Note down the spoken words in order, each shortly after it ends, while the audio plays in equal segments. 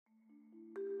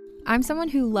I'm someone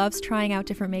who loves trying out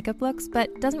different makeup looks,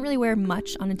 but doesn't really wear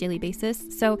much on a daily basis,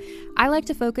 so I like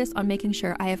to focus on making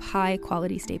sure I have high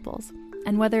quality staples.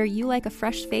 And whether you like a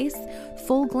fresh face,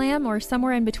 full glam, or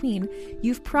somewhere in between,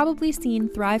 you've probably seen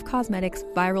Thrive Causemetics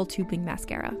Viral Tubing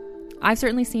Mascara. I've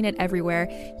certainly seen it everywhere.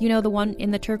 You know, the one in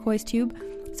the turquoise tube?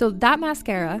 So that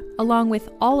mascara, along with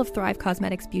all of Thrive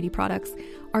Causemetics beauty products,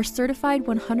 are certified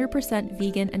 100%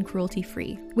 vegan and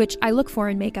cruelty-free, which I look for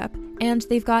in makeup, and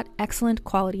they've got excellent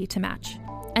quality to match.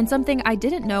 And something I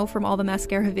didn't know from all the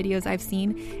mascara videos I've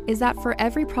seen is that for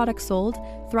every product sold,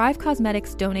 Thrive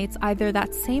Causemetics donates either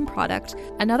that same product,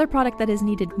 another product that is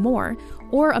needed more,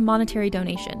 or a monetary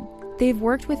donation. They've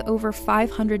worked with over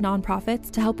 500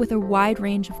 nonprofits to help with a wide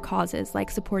range of causes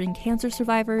like supporting cancer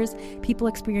survivors, people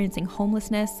experiencing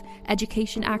homelessness,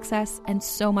 education access, and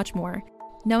so much more.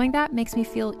 Knowing that makes me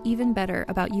feel even better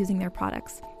about using their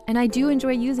products. And I do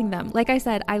enjoy using them. Like I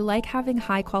said, I like having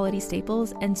high quality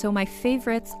staples, and so my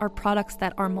favorites are products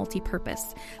that are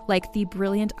multi-purpose, like the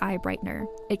Brilliant Eye Brightener.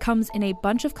 It comes in a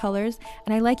bunch of colors,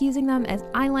 and I like using them as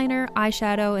eyeliner,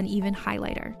 eyeshadow, and even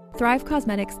highlighter. Thrive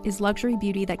Causemetics is luxury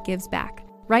beauty that gives back.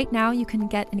 Right now, you can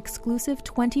get an exclusive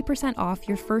 20% off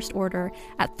your first order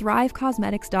at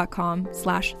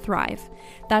thrivecausemetics.com/thrive.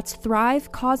 That's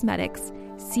Thrive Causemetics,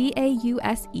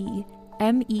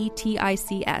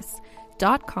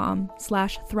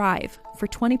 CAUSEMETICS.com/thrive for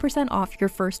 20% off your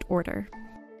first order.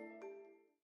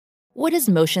 What does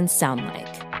motion sound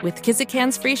like? With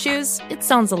Kizikans free shoes, it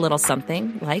sounds a little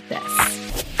something like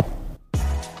this.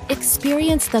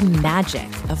 Experience the magic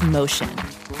of motion.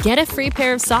 Get a free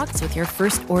pair of socks with your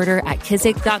first order at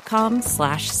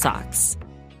kizik.com/socks.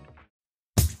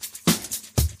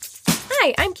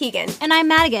 Hi, I'm Keegan. And I'm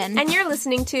Madigan. And you're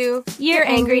listening to Your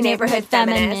Angry Neighborhood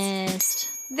Feminist.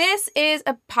 This is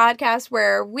a podcast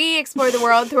where we explore the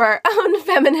world through our own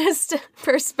feminist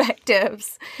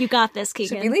perspectives. You got this,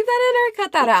 Keegan. Should we leave that in or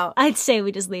cut that out? I'd say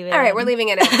we just leave it All right, in. we're leaving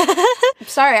it in.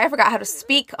 Sorry, I forgot how to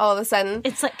speak all of a sudden.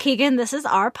 It's like, Keegan, this is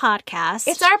our podcast.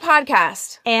 It's our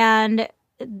podcast. And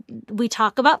we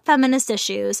talk about feminist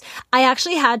issues. I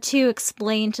actually had to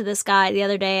explain to this guy the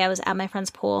other day. I was at my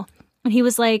friend's pool. And he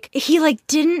was like,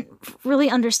 didn't really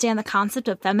understand the concept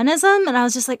of feminism. And I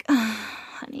was just like,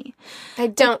 honey. I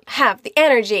don't have the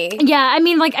energy. Yeah, I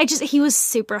mean, he was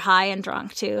super high and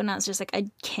drunk too. And I was just like, I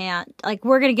can't. Like,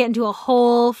 we're going to get into a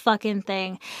whole fucking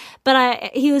thing.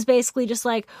 But he was basically just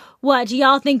like, what, do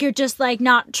y'all think you're just like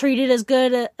not treated as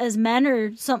good as men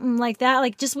or something like that?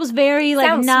 Like, just was very like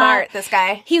Sounds not smart, this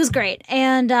guy. He was great.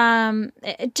 And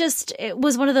it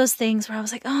was one of those things where I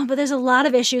was like, oh, but there's a lot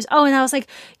of issues. Oh, and I was like,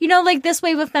 like this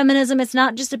way with feminism, it's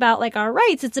not just about like our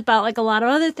rights. It's about like a lot of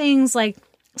other things, like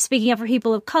speaking up for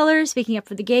people of color, speaking up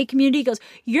for the gay community. He goes,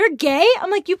 you're gay? I'm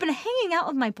like, you've been hanging out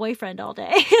with my boyfriend all day.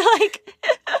 Like,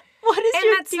 what is your deal?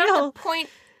 And that's not the point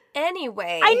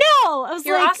anyway. I know. I was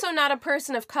You're like, also not a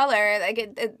person of color. Like,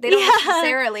 they don't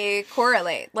necessarily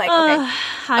correlate. Like, okay.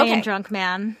 High and drunk,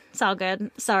 man. It's all good.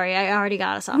 Sorry, I already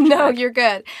got us off No, track. you're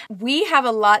good. We have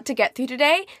a lot to get through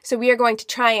today, so we are going to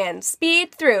try and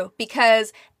speed through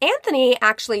because Anthony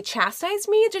actually chastised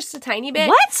me just a tiny bit.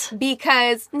 What?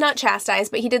 Because, not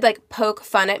chastised, but he did like poke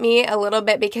fun at me a little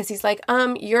bit because he's like,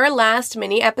 your last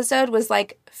mini episode was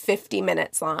like 50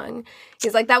 minutes long.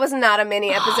 He's like, that was not a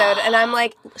mini episode. And I'm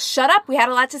like, shut up. We had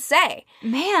a lot to say.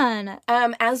 Man.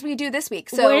 As we do this week.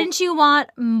 So wouldn't you want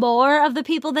more of the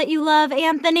people that you love,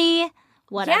 Anthony?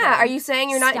 Whatever. Yeah, are you saying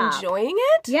you're not enjoying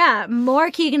it? Yeah, more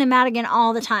Keegan and Madigan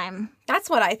all the time. That's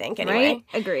what I think, anyway. Right?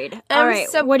 Agreed. All right,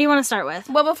 so what do you want to start with?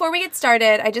 Well, before we get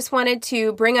started, I just wanted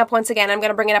to bring up once again, I'm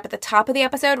going to bring it up at the top of the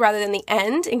episode rather than the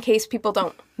end, in case people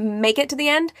don't make it to the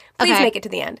end. Please make it to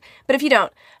the end. But if you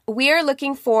don't, we are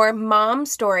looking for mom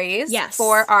stories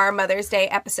for our Mother's Day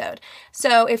episode.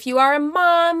 So if you are a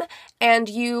mom and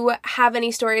you have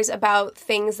any stories about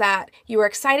things that you were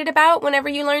excited about whenever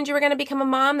you learned you were going to become a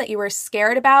mom, that you were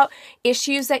scared about,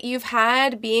 issues that you've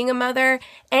had being a mother,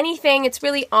 anything, it's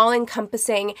really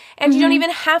all-encompassing. And you don't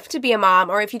even have to be a mom,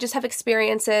 or if you just have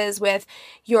experiences with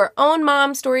your own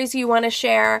mom stories you want to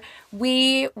share,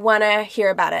 we want to hear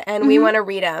about it and we want to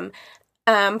read them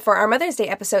for our Mother's Day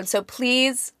episode. So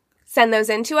please send those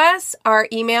in to us. Our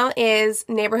email is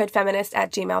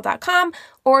neighborhoodfeminist@gmail.com,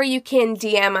 or you can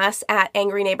DM us at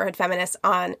Angry Neighborhood Feminist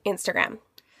on Instagram.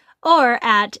 Or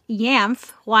at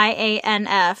YANF,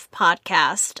 YANF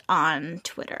podcast on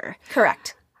Twitter.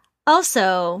 Correct.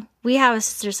 Also, we have a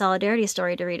Sister Solidarity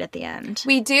story to read at the end.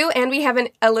 We do, and we have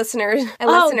a listener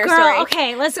girl, story.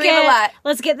 Okay, we have a lot.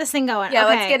 Let's get this thing going. Yeah,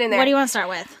 okay, let's get in there. What do you want to start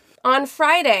with? On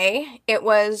Friday, it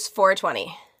was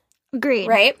 420. Agreed.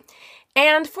 Right?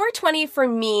 And 420 for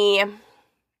me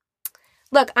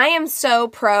Look, I am so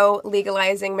pro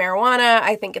legalizing marijuana.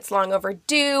 I think it's long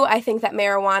overdue. I think that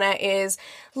marijuana is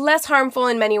less harmful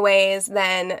in many ways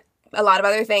than a lot of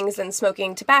other things, than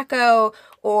smoking tobacco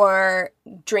or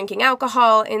drinking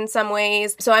alcohol in some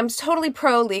ways. So I'm totally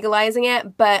pro legalizing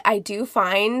it, but I do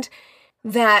find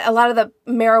that a lot of the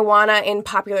marijuana in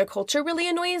popular culture really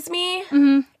annoys me.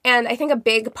 Mm-hmm. And I think a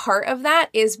big part of that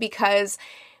is because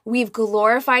we've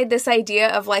glorified this idea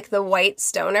of, like, the white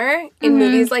stoner in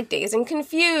movies like Dazed and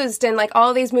Confused and, like,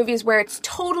 all these movies where it's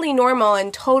totally normal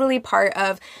and totally part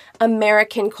of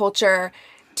American culture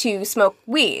to smoke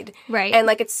weed. Right. And,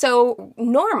 like, it's so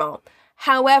normal.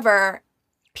 However,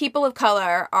 people of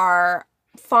color are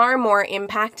far more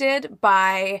impacted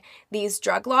by these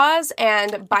drug laws,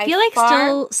 and by I feel like far,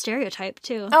 still stereotyped,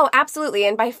 too. Oh, absolutely.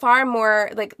 And by far more,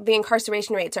 like, the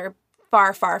incarceration rates are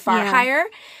far, far, far higher.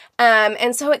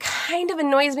 And so it kind of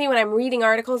annoys me when I'm reading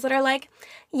articles that are like,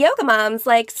 yoga moms,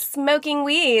 like, smoking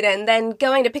weed and then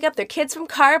going to pick up their kids from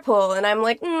carpool. And I'm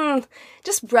like,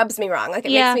 just rubs me wrong. Like,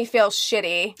 it makes me feel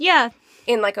shitty. Yeah.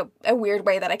 In, like, a weird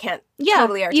way that I can't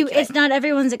totally articulate. It's not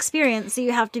everyone's experience, so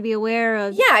you have to be aware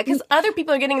of... Yeah, because other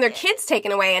people are getting their kids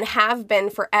taken away and have been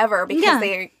forever because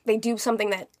they do something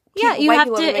that you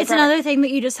have to... It's another thing that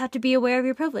you just have to be aware of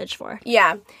your privilege for.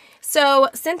 Yeah. So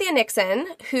Cynthia Nixon,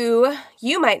 who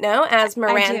you might know as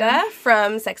Miranda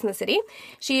from Sex and the City,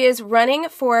 she is running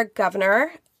for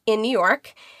governor in New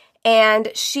York,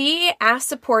 and she asked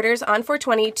supporters on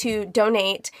 420 to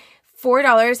donate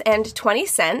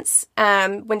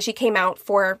 $4.20 when she came out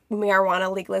for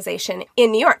marijuana legalization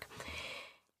in New York.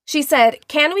 She said,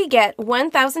 "Can we get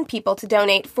 1,000 people to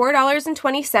donate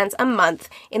 $4.20 a month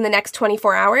in the next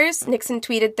 24 hours?" Nixon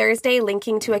tweeted Thursday,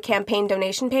 linking to a campaign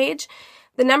donation page.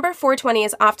 The number 420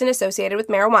 is often associated with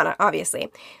marijuana, obviously.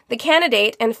 The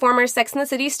candidate and former Sex and the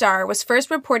City star was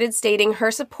first reported stating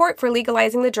her support for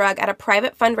legalizing the drug at a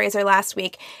private fundraiser last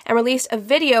week and released a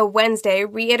video Wednesday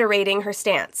reiterating her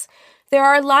stance. "There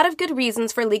are a lot of good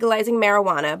reasons for legalizing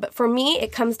marijuana, but for me,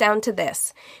 it comes down to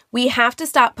this. We have to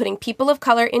stop putting people of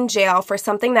color in jail for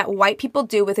something that white people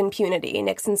do with impunity,"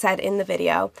 Nixon said in the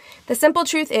video. "The simple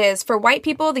truth is, for white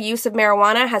people, the use of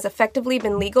marijuana has effectively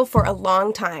been legal for a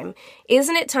long time.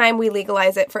 Isn't it time we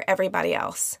legalize it for everybody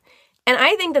else?" And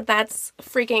I think that that's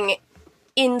freaking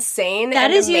insane. That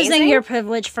and is amazing. using your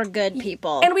privilege for good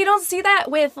people. And we don't see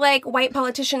that with, like, white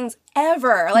politicians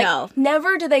ever. Like, No.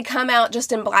 never do they come out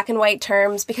just in black and white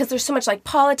terms, because there's so much, like,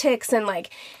 politics and,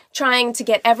 like, trying to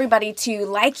get everybody to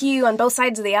like you on both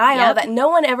sides of the aisle that no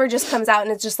one ever just comes out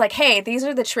and it's just like, hey, these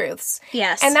are the truths.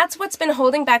 Yes. And that's what's been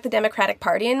holding back the Democratic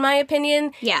Party, in my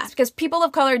opinion. Yeah. It's because people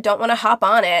of color don't want to hop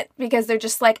on it because they're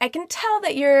just like, I can tell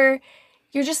that you're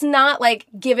just not, like,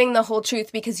 giving the whole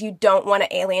truth because you don't want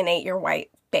to alienate your white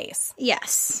base.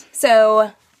 Yes.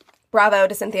 So, bravo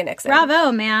to Cynthia Nixon.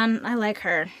 Bravo, man. I like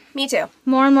her. Me too.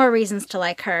 More and more reasons to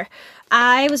like her.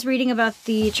 I was reading about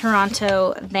the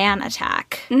Toronto van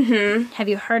attack. Mm-hmm. Have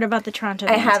you heard about the Toronto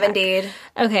van attack? I have indeed.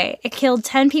 Okay. It killed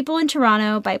 10 people in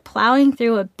Toronto by plowing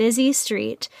through a busy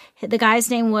street. The guy's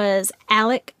name was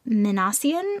Alec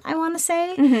Minassian, I want to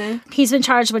say. Mm-hmm. He's been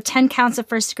charged with 10 counts of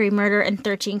first-degree murder and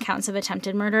 13 counts of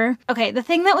attempted murder. Okay, the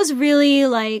thing that was really,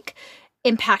 like,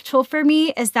 impactful for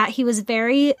me is that he was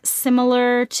very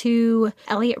similar to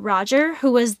Elliot Rodger,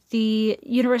 who was the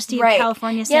University of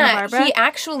California, Santa Barbara. He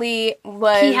actually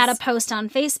was... He had a post on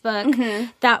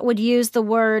Facebook that would use the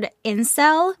word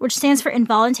incel, which stands for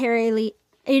involuntary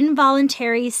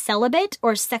celibate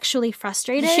or sexually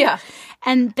frustrated. Yeah.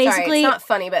 And basically... Sorry, it's not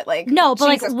funny, but, like, no,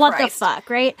 but, Jesus like, what Christ. the fuck,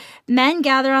 right? Men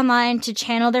gather online to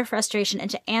channel their frustration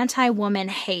into anti-woman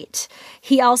hate.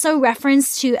 He also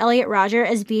referenced to Elliot Rodger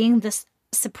as being this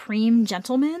supreme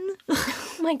gentleman.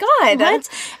 Oh my God. What?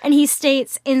 And he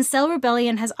states, "Incel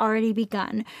rebellion has already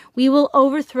begun. We will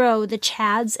overthrow the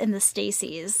Chads and the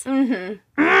Stacys."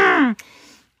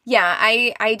 Yeah,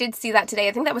 I did see that today.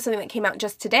 I think that was something that came out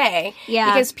just today.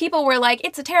 Yeah. Because people were like,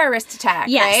 it's a terrorist attack,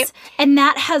 Yes. right? And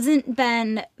that hasn't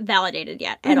been validated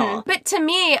yet at all. But to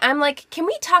me, I'm like, can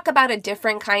we talk about a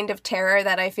different kind of terror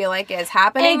that I feel like is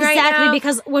happening right now? Exactly,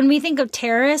 because when we think of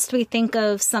terrorist, we think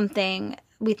of something,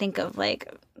 we think of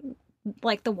like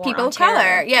the war people on of color.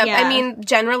 terror. Yeah, I mean,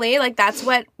 generally, like, that's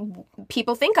what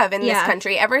people think of in this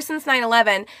country. Ever since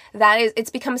 9/11, it's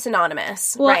become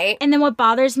synonymous, right? And then what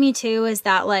bothers me too is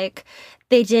that, like,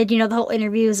 they did, the whole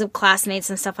interviews of classmates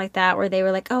and stuff like that, where they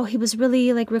were like, oh, he was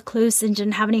really, like, recluse and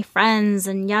didn't have any friends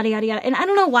and yada, yada, yada. And I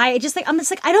don't know why. I'm just like,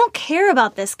 I don't care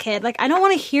about this kid. Like, I don't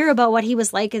want to hear about what he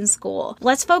was like in school.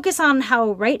 Let's focus on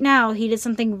how right now he did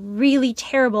something really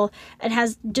terrible and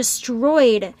has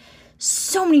destroyed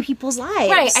so many people's lives.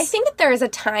 Right. I think that there is a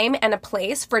time and a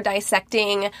place for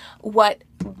dissecting what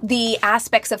the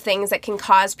aspects of things that can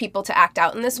cause people to act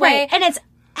out in this way. And it's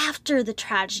after the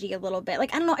tragedy a little bit.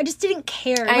 Like, I don't know, I just didn't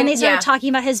care. When they started talking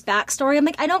about his backstory, I'm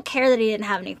like, I don't care that he didn't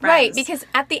have any friends. Right, because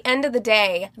at the end of the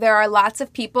day, there are lots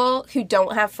of people who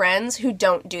don't have friends who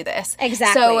don't do this.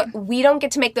 Exactly. So we don't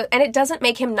get to make and it doesn't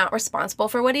make him not responsible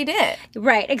for what he did.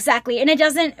 Right, exactly. And it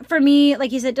doesn't, for me,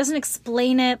 like you said, it doesn't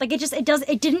explain it. Like, it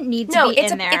didn't need to be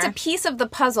in there. It's a piece of the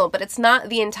puzzle, but it's not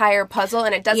the entire puzzle,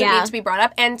 and it doesn't need to be brought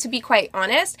up. And to be quite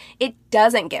honest, it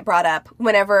doesn't get brought up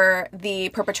whenever the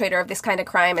perpetrator of this kind of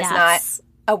crime is not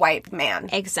a white man.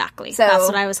 Exactly. So that's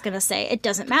what I was going to say. It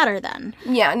doesn't matter then.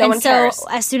 Yeah, no one cares. So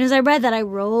as soon as I read that, I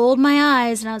rolled my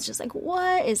eyes and I was just like,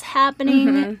 what is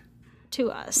happening to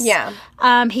us? Yeah.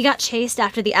 He got chased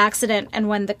after the accident, and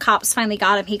when the cops finally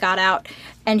got him, he got out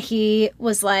and he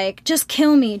was like, just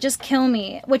kill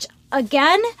me, which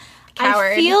again,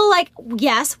 Coward. I feel like,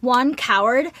 yes, one,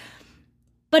 coward.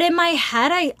 But in my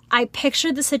head, I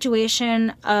pictured the situation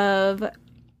of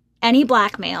any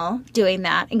black male doing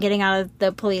that and getting out of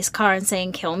the police car and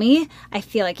saying, kill me. I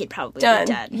feel like he'd probably be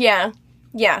dead. Yeah.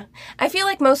 Yeah. I feel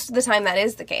like most of the time that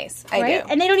is the case. I do.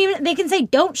 And they can say,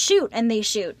 don't shoot, and they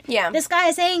shoot. Yeah. This guy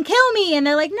is saying, kill me, and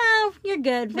they're like, no, you're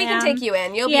good, We man. can take you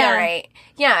in. You'll be all right.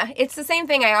 Yeah. It's the same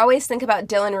thing. I always think about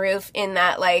Dylan Roof in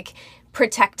that, like,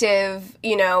 protective,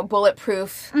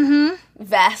 bulletproof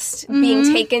vest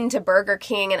being taken to Burger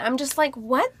King, and I'm just like,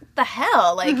 what the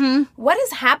hell? Like, what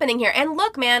is happening here? And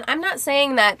look, man, I'm not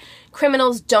saying that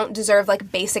criminals don't deserve, like,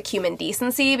 basic human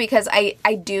decency, because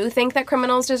I do think that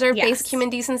criminals deserve basic human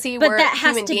decency. But We're that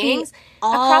has human to beings be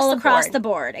all across the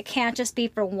board. It can't just be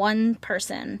for one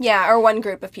person. Yeah, or one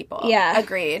group of people. Yeah.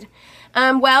 Agreed.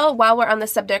 Well, while we're on the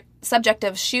subject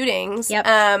of shootings,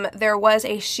 there was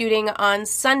a shooting on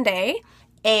Sunday.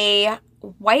 A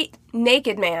white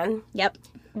naked man. Yep.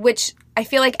 Which I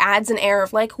feel like adds an air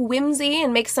of, like, whimsy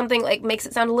and makes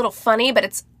it sound a little funny, but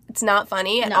it's not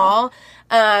funny at all.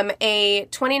 A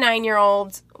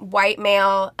 29-year-old white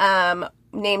male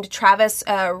named Travis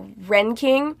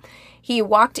Renking. He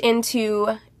walked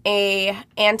into a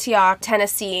Antioch,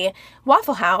 Tennessee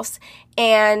Waffle House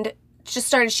and just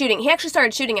started shooting. He actually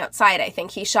started shooting outside, I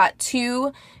think. He shot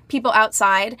 2 people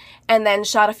outside and then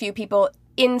shot a few people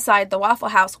inside the Waffle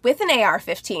House with an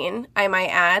AR-15, I might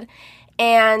add.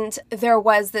 And there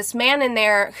was this man in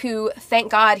there who,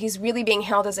 thank God, he's really being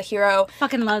hailed as a hero.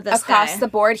 Fucking love this across guy. the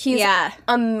board. He's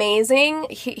amazing.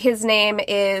 His name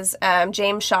is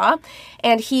James Shaw.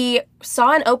 And he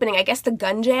saw an opening. I guess the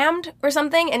gun jammed or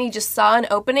something. And he just saw an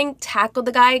opening, tackled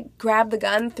the guy, grabbed the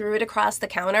gun, threw it across the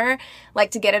counter, like,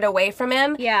 to get it away from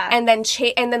him. Yeah. And then,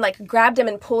 like, grabbed him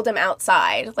and pulled him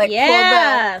outside. Like,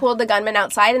 pulled the gunman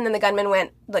outside. And then the gunman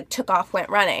took off, went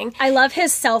running. I love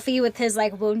his selfie with his,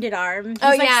 like, wounded arm.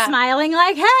 He's, smiling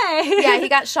like, hey. Yeah, he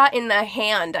got shot in the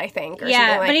hand, I think, or something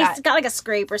like that. But he's got, like, a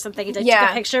scrape or something. He took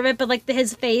a picture of it, but, like,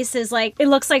 his face is, like, it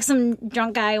looks like some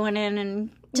drunk guy went in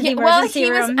and to the emergency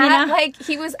room.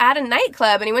 He was at a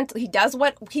nightclub, and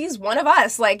he's one of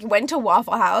us, like, went to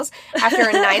Waffle House after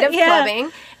a night of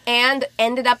clubbing and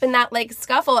ended up in that, like,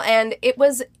 scuffle. And it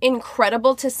was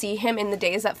incredible to see him in the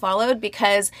days that followed,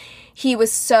 because he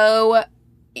was so,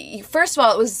 first of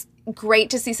all, it was great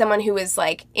to see someone who was,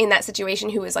 like, in that situation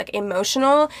who was, like,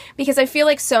 emotional, because I feel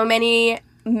like so many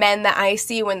men that I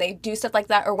see when they do stuff like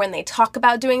that, or when they talk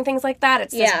about doing things like that,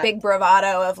 it's this big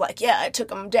bravado of, like, I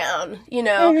took him down,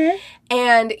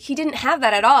 and he didn't have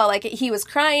that at all. Like, he was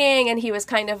crying, and he was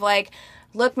kind of like,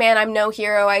 look, man, I'm no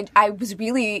hero. I was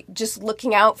really just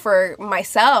looking out for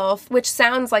myself, which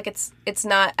sounds like it's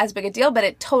not as big a deal, but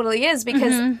it totally is,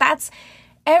 because that's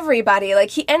everybody.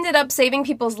 Like, he ended up saving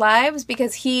people's lives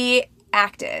because he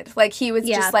acted. Like, he was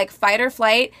just like, fight or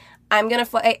flight. I'm going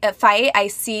to fight. I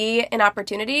see an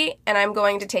opportunity, and I'm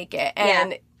going to take it.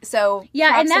 And so...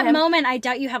 Yeah, in that moment, I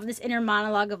doubt you have this inner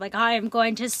monologue of, like, I am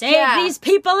going to save these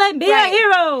people and be a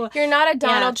hero. You're not a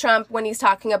Donald Trump when he's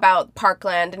talking about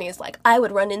Parkland, and he's like, I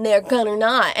would run in there, gun or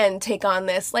not, and take on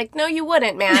this. Like, no, you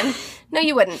wouldn't, man. No,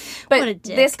 you wouldn't. But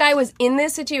this guy was in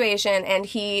this situation, and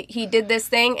he did this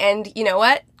thing, and you know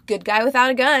what? Good guy without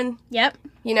a gun. Yep.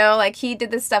 Like, he did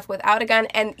this stuff without a gun.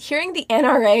 And hearing the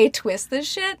NRA twist this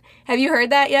shit, have you heard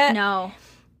that yet? No.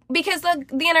 Because the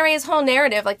NRA's whole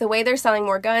narrative, like, the way they're selling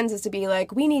more guns is to be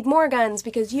like, we need more guns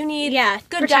because you need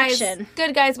good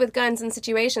guys with guns in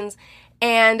situations.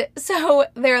 And so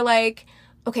they're like,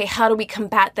 okay, how do we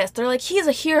combat this? They're like, he's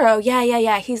a hero.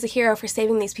 Yeah, he's a hero for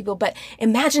saving these people. But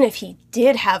imagine if he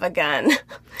did have a gun.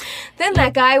 Then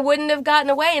that guy wouldn't have gotten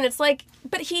away. And it's like,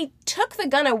 but he took the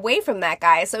gun away from that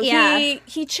guy. So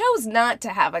he chose not to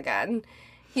have a gun.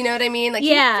 You know what I mean? Like,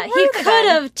 yeah, he could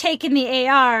have taken the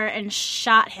AR and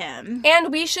shot him.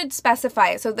 And we should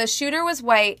specify. So the shooter was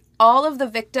white. All of the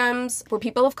victims were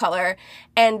people of color.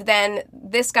 And then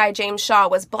this guy, James Shaw,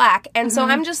 was black. And so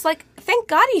I'm just like, thank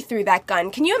God he threw that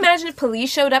gun. Can you imagine if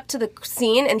police showed up to the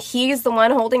scene and he's the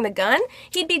one holding the gun?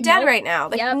 He'd be dead right now.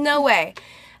 Like, no way.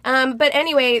 But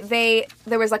anyway,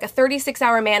 there was like a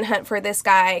 36-hour manhunt for this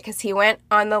guy because he went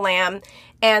on the lam.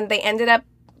 And they ended up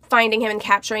finding him and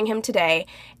capturing him today.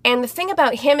 And the thing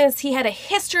about him is he had a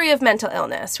history of mental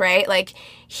illness, right? Like,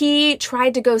 he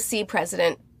tried to go see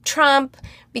President Trump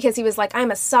because he was like,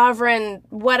 I'm a sovereign,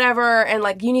 whatever, and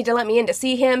like, you need to let me in to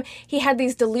see him. He had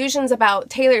these delusions about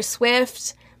Taylor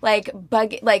Swift,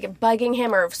 bugging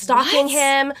him or stalking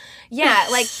him. Yeah,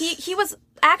 like he was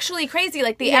actually crazy.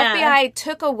 Like, the FBI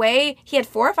took away, he had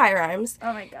 4 firearms.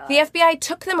 Oh my God. The FBI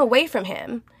took them away from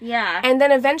him. Yeah. And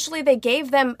then eventually they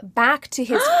gave them back to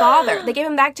his father. They gave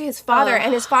him back to his father,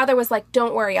 and his father was like,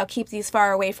 don't worry, I'll keep these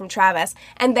far away from Travis,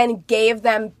 and then gave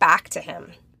them back to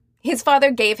him. His father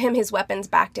gave him his weapons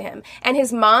back to him. And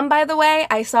his mom, by the way,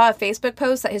 I saw a Facebook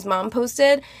post that his mom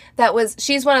posted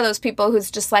she's one of those people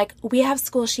who's just like, we have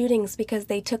school shootings because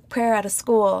they took prayer out of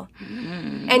school.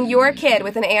 And your kid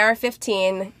with an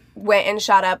AR-15 went and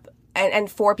shot up,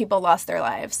 and 4 people lost their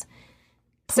lives.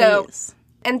 Please. So,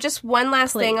 and just one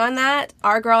last thing on that,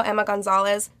 our girl Emma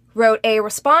Gonzalez wrote a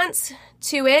response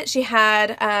to it. She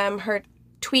had, her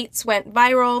tweets went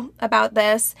viral about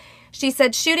this. She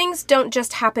said, shootings don't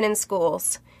just happen in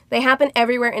schools. They happen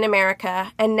everywhere in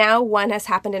America, and now one has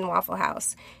happened in Waffle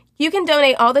House. You can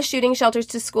donate all the shooting shelters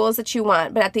to schools that you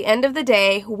want, but at the end of the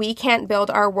day, we can't build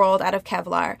our world out of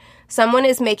Kevlar. Someone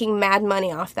is making mad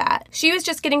money off that. She was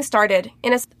just getting started.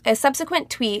 In a subsequent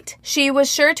tweet, she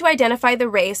was sure to identify the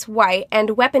race, white,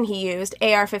 and weapon he used,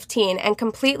 AR-15, and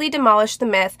completely demolish the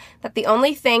myth that the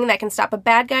only thing that can stop a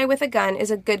bad guy with a gun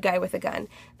is a good guy with a gun.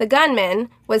 The gunman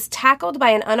was tackled by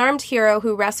an unarmed hero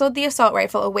who wrestled the assault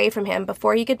rifle away from him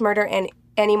before he could murder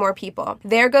any more people.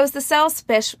 There goes the sales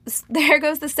pitch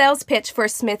for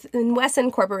Smith &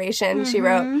 Wesson Corporation, she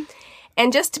wrote.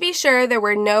 And just to be sure, there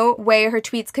were no way her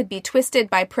tweets could be twisted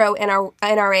by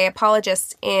pro-NRA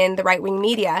apologists in the right-wing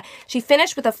media, she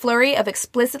finished with a flurry of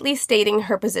explicitly stating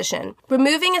her position.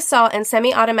 Removing assault and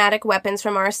semi-automatic weapons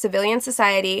from our civilian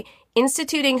society,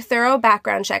 instituting thorough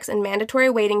background checks and mandatory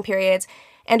waiting periods,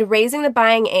 and raising the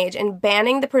buying age and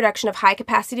banning the production of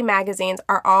high-capacity magazines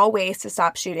are all ways to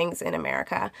stop shootings in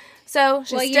America. So,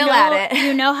 she's at it.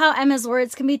 You know how Emma's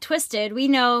words can be twisted. We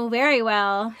know very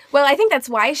well. Well, I think that's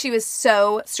why she was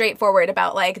so straightforward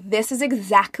about, like, this is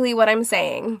exactly what I'm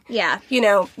saying. Yeah. You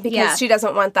know, because she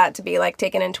doesn't want that to be, like,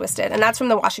 taken and twisted. And that's from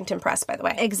the Washington Press, by the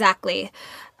way. Exactly.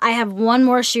 I have one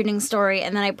more shooting story,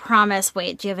 and then I promise...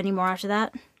 Wait, do you have any more after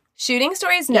that? Shooting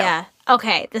stories? No. Yeah.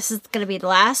 Okay, this is going to be the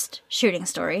last shooting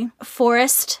story.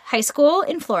 Forest High School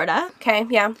in Florida. Okay,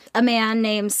 yeah. A man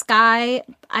named Sky,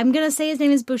 I'm going to say his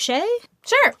name is Boucher.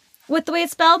 Sure. With the way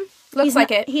it's spelled. Looks like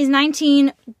it. He's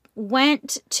 19,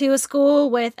 went to a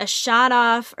school with a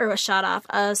sawed-off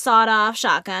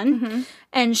shotgun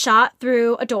and shot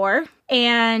through a door.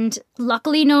 And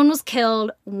luckily no one was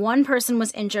killed. One person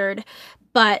was injured.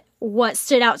 But what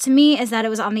stood out to me is that it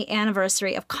was on the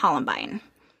anniversary of Columbine.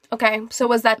 Okay, so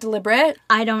was that deliberate?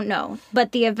 I don't know.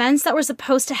 But the events that were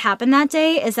supposed to happen that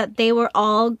day is that they were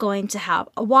all going to have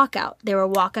a walkout. There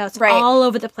were walkouts all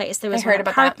over the place. There was one in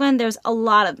Parkland. There's a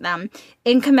lot of them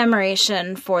in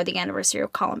commemoration for the anniversary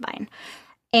of Columbine.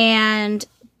 And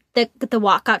the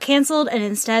walk got canceled, and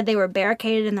instead they were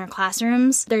barricaded in their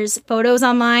classrooms. There's photos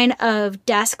online of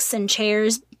desks and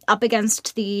chairs up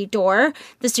against the door.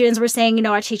 The students were saying, you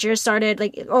know, our teachers started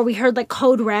we heard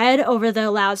code red over the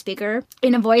loudspeaker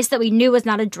in a voice that we knew was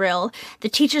not a drill. The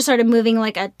teacher started moving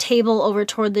like a table over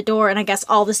toward the door, and I guess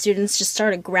all the students just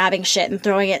started grabbing shit and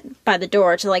throwing it by the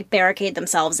door to barricade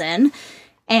themselves in,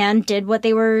 and did what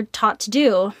they were taught to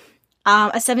do.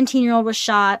 A 17-year-old was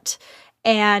shot.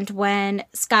 And when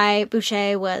Sky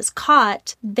Boucher was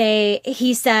caught,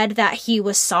 he said that he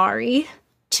was sorry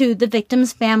to the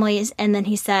victims' families, and then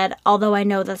he said, although I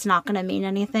know that's not going to mean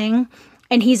anything.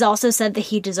 And he's also said that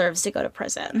he deserves to go to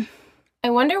prison.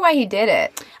 I wonder why he did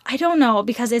it. I don't know,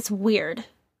 because it's weird.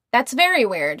 That's very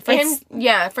weird. For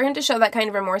him to show that kind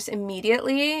of remorse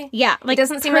immediately. Yeah, it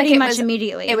doesn't seem pretty like much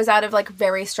immediately. It was out of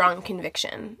very strong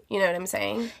conviction. You know what I'm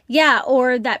saying? Yeah,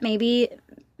 or that maybe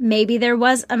there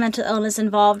was a mental illness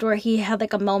involved where he had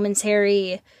a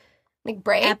momentary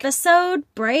break?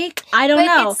 I don't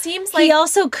know. It seems he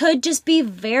also could just be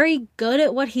very good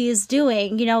at what he is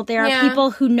doing. You know, there are people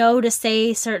who know to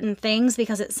say certain things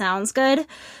because it sounds good.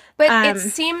 But it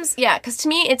seems, because to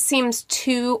me it seems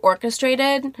too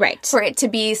orchestrated for it to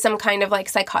be some kind of, like,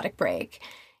 psychotic break.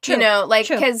 True. You know, like,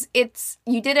 because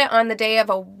you did it on the day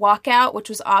of a walkout, which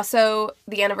was also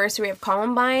the anniversary of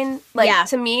Columbine. Like,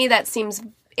 to me, that seems...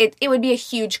 It would be a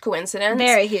huge coincidence.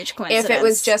 Very huge coincidence. If it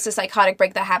was just a psychotic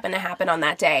break that happened to happen on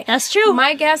that day. That's true.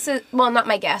 My guess is... Well, not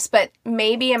my guess, but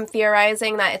maybe I'm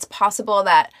theorizing that it's possible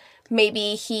that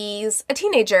maybe he's a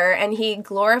teenager and he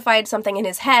glorified something in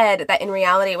his head that in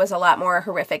reality was a lot more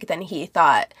horrific than he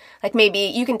thought. Like, maybe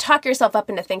you can talk yourself up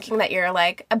into thinking that you're,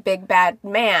 like, a big bad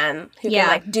man who can,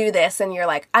 like, do this, and you're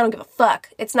like, I don't give a fuck.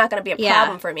 It's not going to be a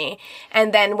problem for me.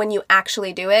 And then when you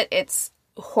actually do it, it's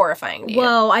horrifying to you.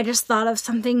 Whoa, I just thought of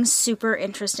something super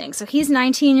interesting. So he's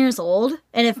 19 years old,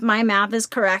 and if my math is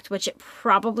correct, which it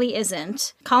probably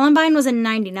isn't, Columbine was in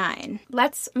 99.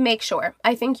 Let's make sure.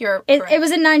 I think you're correct. It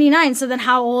was in 99, so then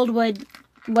how old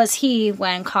was he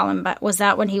when Columbine... Was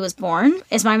that when he was born?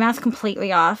 Is my math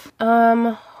completely off?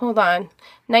 Hold on.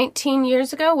 19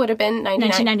 years ago would have been 99.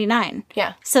 1999.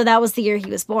 Yeah. So that was the year he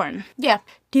was born. Yeah.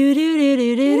 Very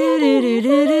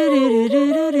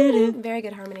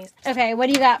good harmonies. Okay, what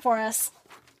do you got for us?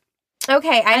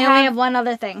 Okay, I only have one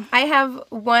other thing. I have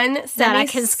one that I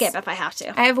can skip if I have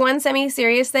to. I have one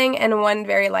semi-serious thing and one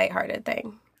very lighthearted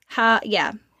thing.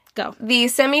 Yeah, go. The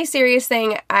semi-serious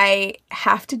thing I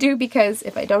have to do because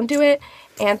if I don't do it,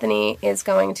 Anthony is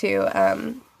going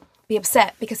to be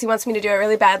upset because he wants me to do it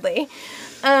really badly.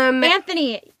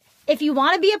 Anthony, if you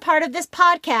want to be a part of this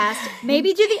podcast,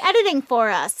 maybe do the editing for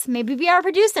us. Maybe be our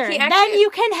producer. Then you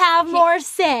can have more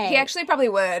say. He actually probably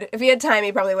would. If he had time,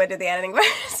 he probably would do the editing for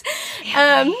us.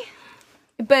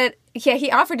 But yeah,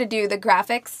 he offered to do the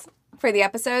graphics for the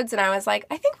episodes, and I was like,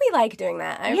 I think we like doing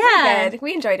that. Good.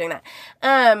 We enjoy doing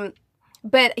that.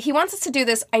 But he wants us to do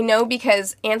this, I know,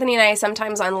 because Anthony and I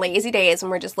sometimes on lazy days when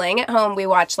we're just laying at home, we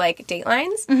watch, like,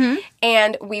 Datelines. Mm-hmm.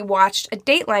 And we watched a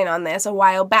Dateline on this a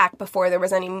while back before there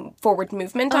was any forward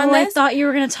movement on this. I thought you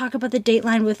were going to talk about the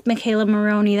Dateline with Michaela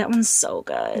Maroney. That one's so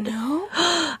good. No?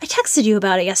 I texted you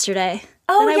about it yesterday.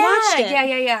 Oh, I watched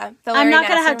it. Yeah. I'm not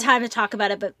going to have time to talk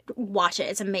about it, but watch it.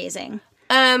 It's amazing.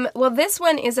 Well, this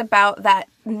one is about that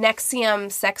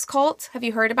NXIVM sex cult. Have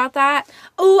you heard about that?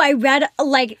 Oh, I read,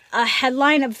 like, a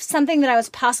headline of something that I was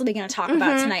possibly going to talk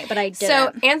about tonight, but I didn't.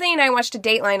 So, Anthony and I watched a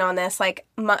Dateline on this, like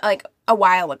a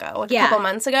while ago, a couple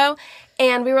months ago,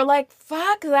 and we were like,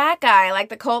 fuck that guy, like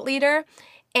the cult leader.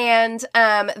 And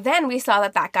then we saw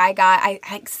that guy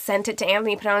I sent it to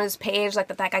Anthony, put it on his page, like,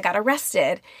 that guy got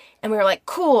arrested. And we were like,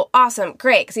 cool, awesome,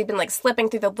 great, because he'd been, like, slipping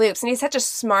through the loops. And he's such a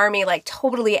smarmy, like,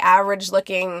 totally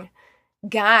average-looking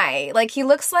guy. Like, he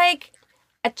looks like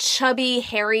a chubby,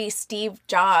 hairy Steve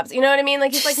Jobs. You know what I mean?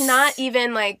 Like, he's, like, not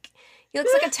even, like... He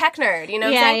looks like a tech nerd, you know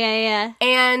what I'm saying? Yeah.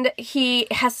 And he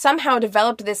has somehow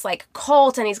developed this, like,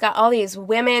 cult, and he's got all these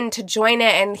women to join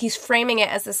it, and he's framing it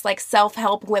as this, like,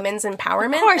 self-help women's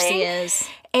empowerment Of course thing. he is.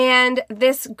 And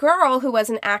this girl who was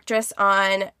an actress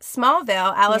on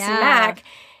Smallville, Allison Mack...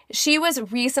 She was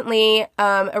recently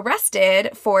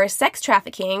arrested for sex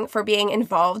trafficking for being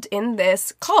involved in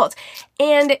this cult.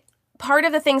 And part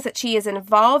of the things that she is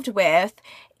involved with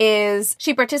is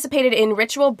she participated in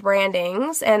ritual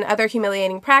brandings and other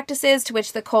humiliating practices to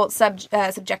which the cult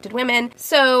subjected women.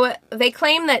 So they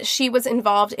claim that she was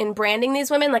involved in branding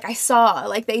these women. Like, I saw,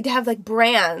 like, they'd have, like,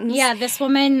 brands. Yeah, this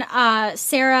woman,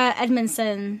 Sarah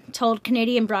Edmondson, told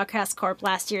Canadian Broadcast Corp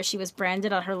last year she was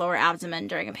branded on her lower abdomen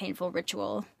during a painful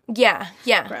ritual. Yeah.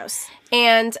 Gross.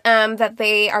 And that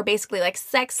they are basically, like,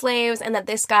 sex slaves, and that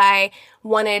this guy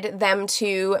wanted them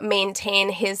to maintain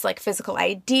his, like, physical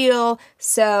ideal.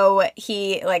 So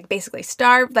he, like, basically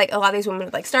starved. Like, a lot of these women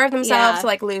would, like, starve themselves to,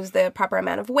 like, lose the proper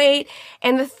amount of weight.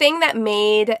 And the thing that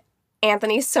made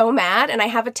Anthony so mad, and I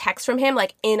have a text from him,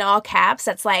 like, in all caps,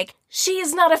 that's like, she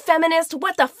is not a feminist,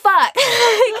 what the fuck?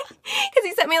 Because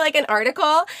he sent me, like, an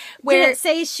article where... Did it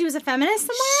say she was a feminist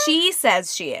somewhere? She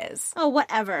says she is. Oh,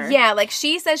 whatever. Yeah, like,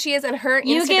 she says she is, and her Instagram...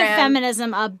 You give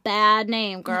feminism a bad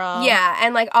name, girl. Yeah,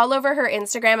 and, like, all over her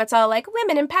Instagram, it's all, like,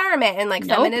 women empowerment and, like,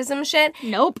 feminism shit.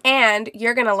 Nope. And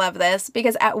you're gonna love this,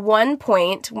 because at one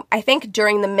point, I think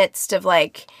during the midst of,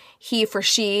 like, He for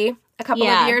She... a couple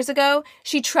of years ago,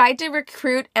 she tried to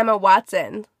recruit Emma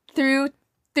Watson through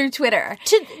Twitter.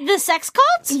 To the sex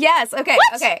cult? Yes. Okay.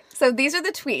 What? Okay. So these are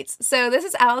the tweets. So this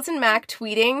is Allison Mack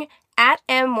tweeting at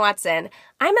M. Watson.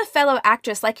 I'm a fellow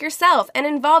actress like yourself and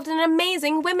involved in an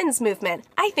amazing women's movement.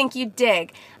 I think you'd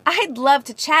dig. I'd love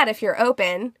to chat if you're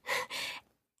open.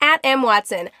 At M.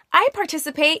 Watson, I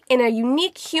participate in a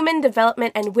unique human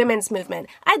development and women's movement.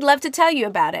 I'd love to tell you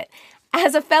about it.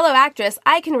 As a fellow actress,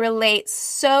 I can relate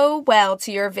so well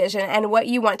to your vision and what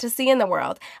you want to see in the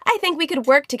world. I think we could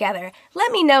work together.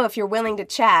 Let me know if you're willing to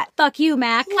chat. Fuck you,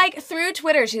 Mac. Like, through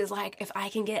Twitter, she's like, if I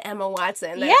can get Emma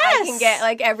Watson, then I can get,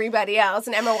 like, everybody else.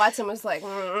 And Emma Watson was like,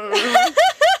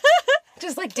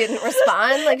 just, like, didn't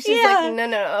respond. Like, she's like,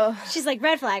 no. She's like,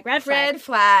 red flag. Red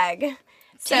flag.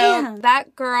 So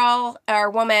that girl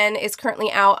or woman is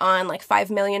currently out on like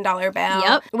 $5 million bail.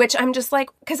 Yep. Which I'm just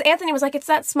like, because Anthony was like, it's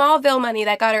that Smallville money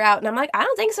that got her out. And I'm like, I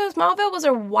don't think so. Smallville was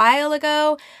a while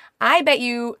ago. I bet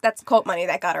you that's cult money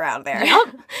that got her out of there.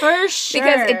 Yep, for sure.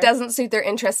 Because it doesn't suit their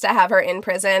interest to have her in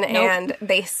prison. Nope. And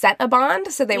they set a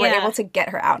bond, so they were able to get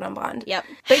her out on bond. Yep.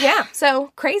 But yeah,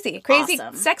 so crazy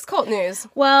Awesome. sex cult news.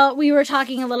 Well, we were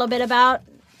talking a little bit about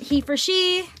he for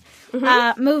she,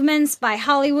 movements by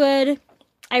Hollywood.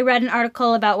 I read an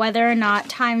article about whether or not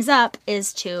Time's Up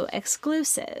is too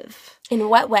exclusive. In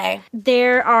what way?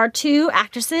 There are two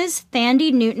actresses,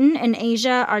 Thandie Newton and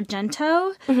Asia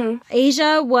Argento. Mm-hmm.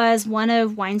 Asia was one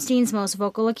of Weinstein's most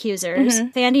vocal accusers.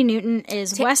 Mm-hmm. Thandie Newton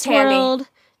is Westworld.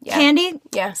 Tandy?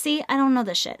 Yeah. See, I don't know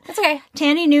this shit. That's okay.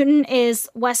 Thandie Newton is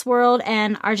Westworld,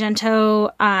 and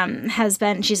Argento has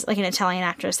been, she's like an Italian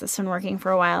actress that's been working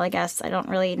for a while, I guess. I don't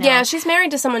really know. Yeah, she's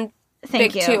married to someone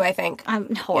Thank big you. too, I think.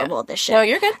 I'm horrible at this shit. No,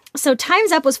 you're good. So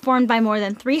Time's Up was formed by more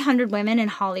than 300 women in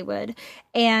Hollywood,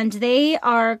 and they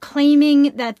are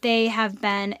claiming that they have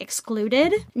been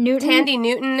excluded. Thandie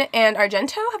Newton and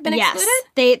Argento have been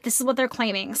excluded? This is what they're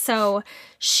claiming. So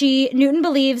Newton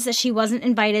believes that she wasn't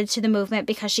invited to the movement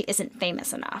because she isn't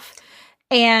famous enough.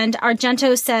 And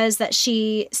Argento says that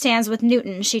she stands with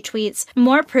Newton. She tweets,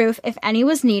 "More proof, if any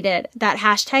was needed, that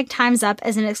hashtag Time's Up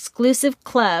is an exclusive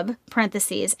club,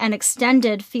 parentheses, an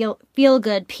extended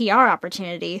feel-good PR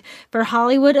opportunity for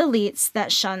Hollywood elites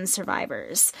that shun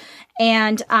survivors."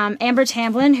 And Amber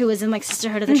Tamblyn, who was in like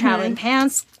Sisterhood of the Traveling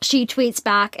Pants, she tweets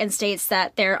back and states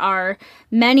that there are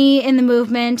many in the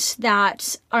movement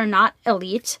that are not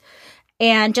elite.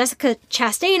 And Jessica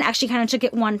Chastain actually kind of took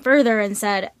it one further and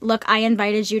said, "Look, I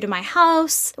invited you to my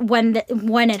house. When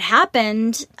it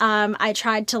happened, I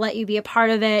tried to let you be a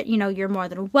part of it. You know, you're more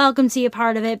than welcome to be a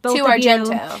part of it." To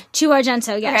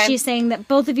Argento, yeah. Okay. She's saying that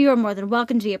both of you are more than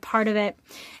welcome to be a part of it.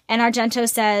 And Argento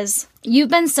says, "You've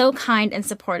been so kind and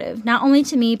supportive, not only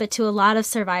to me, but to a lot of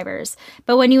survivors.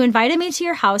 But when you invited me to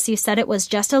your house, you said it was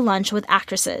just a lunch with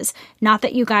actresses, not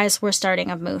that you guys were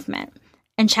starting a movement."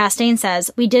 And Chastain says,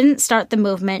 "We didn't start the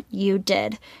movement, you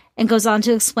did." And goes on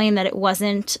to explain that it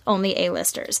wasn't only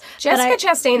A-listers. Jessica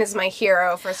Chastain is my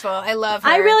hero, first of all. I love her.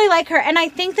 I really like her. And I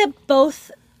think that both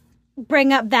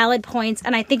bring up valid points.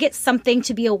 And I think it's something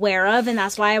to be aware of. And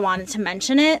that's why I wanted to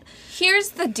mention it.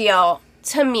 Here's the deal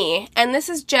to me. And this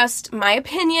is just my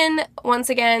opinion. Once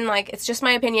again, like, it's just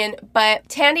my opinion. But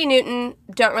Thandie Newton,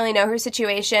 don't really know her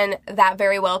situation. That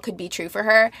very well could be true for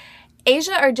her.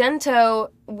 Asia Argento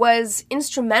was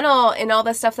instrumental in all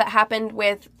the stuff that happened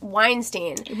with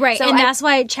Weinstein. Right, so that's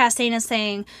why Chastain is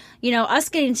saying, you know, us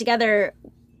getting together,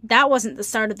 that wasn't the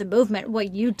start of the movement.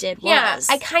 What you did was. Yeah,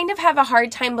 I kind of have a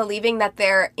hard time believing that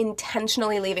they're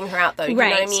intentionally leaving her out, though. You know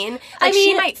what I mean? Like,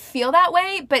 she might feel that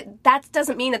way, but that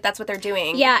doesn't mean that that's what they're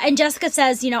doing. Yeah, and Jessica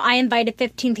says, you know, I invited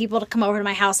 15 people to come over to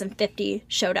my house and 50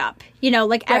 showed up. You know,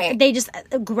 like, they just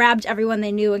grabbed everyone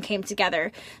they knew and came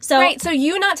together. So so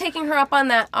you not taking her up on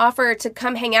that offer to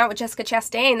come hang out with Jessica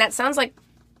Chastain, that sounds like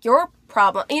your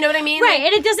problem. You know what I mean? Right.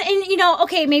 And it doesn't, and you know,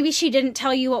 okay, maybe she didn't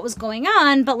tell you what was going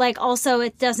on, but like also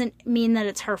it doesn't mean that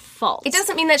it's her fault. It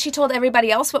doesn't mean that she told everybody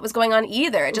else what was going on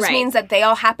either. It just means that they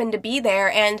all happened to be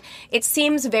there, and it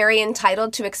seems very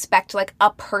entitled to expect like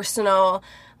a personal,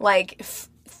 like,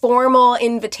 formal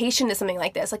invitation to something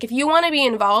like this. Like, if you want to be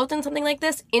involved in something like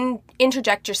this,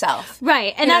 interject yourself.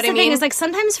 Right. And that's the thing is, like,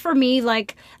 sometimes for me,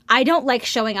 like, I don't like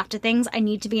showing up to things. I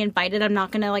need to be invited. I'm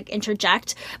not going to, like,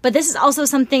 interject. But this is also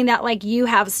something that, like, you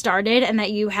have started and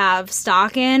that you have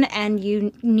stock in, and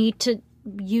you need to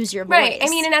use your voice. Right. I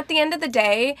mean, and at the end of the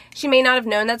day, she may not have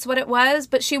known that's what it was,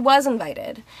 but she was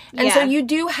invited. And so you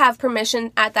do have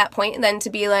permission at that point then to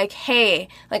be like, hey,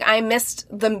 like, I missed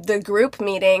the group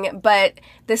meeting, but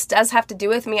this does have to do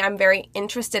with me. I'm very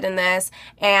interested in this,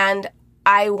 and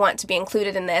I want to be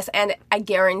included in this. And I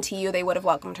guarantee you they would have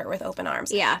welcomed her with open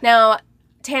arms. Yeah. Now,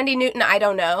 Thandie Newton, I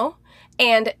don't know.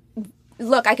 And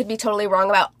look, I could be totally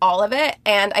wrong about all of it,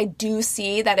 and I do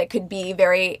see that it could be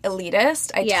very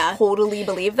elitist. I totally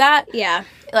believe that. Yeah.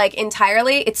 Like,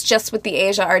 entirely. It's just with the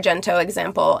Asia Argento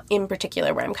example in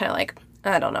particular where I'm kind of like,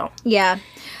 I don't know. Yeah.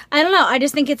 I don't know. I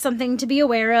just think it's something to be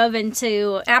aware of and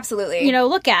to... Absolutely. You know,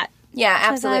 look at. Yeah, So I thought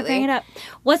I'd absolutely. bring it up.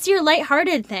 What's your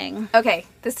lighthearted thing? Okay,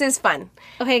 this is fun.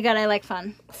 Okay, good. I like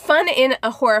fun. Fun in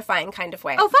a horrifying kind of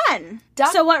way. Oh, fun.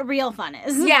 So what real fun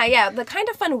is? Yeah, the kind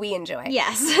of fun we enjoy.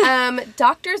 Yes.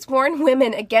 Doctors warn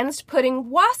women against putting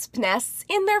wasp nests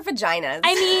in their vaginas.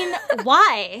 I mean,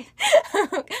 why?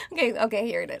 Okay,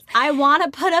 here it is. I want to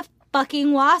put a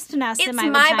fucking wasp nest in my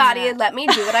vagina. It's my body and let me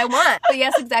do what I want. But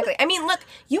yes, exactly. I mean, look,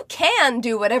 you can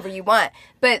do whatever you want,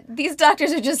 but these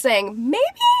doctors are just saying, maybe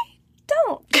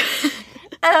don't.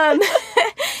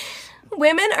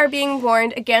 Women are being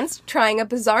warned against trying a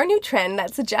bizarre new trend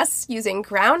that suggests using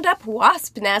ground-up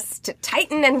wasp nests to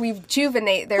tighten and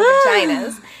rejuvenate their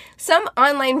vaginas. Some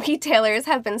online retailers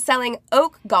have been selling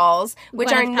oak galls, which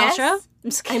Gwyneth are nests. Paltrow? I'm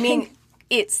just I kidding. mean,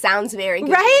 it sounds very goopy.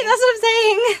 Right? That's what I'm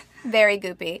saying. Very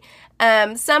goopy.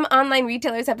 Some online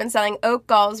retailers have been selling oak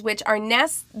galls, which are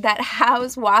nests that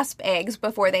house wasp eggs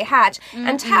before they hatch,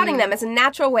 and touting them as a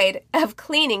natural way of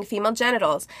cleaning female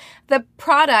genitals. The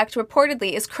product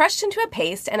reportedly is crushed into a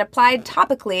paste and applied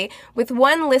topically, with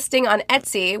one listing on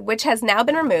Etsy, which has now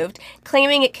been removed,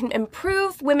 claiming it can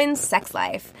improve women's sex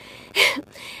life.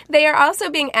 They are also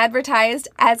being advertised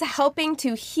as helping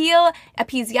to heal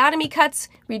episiotomy cuts,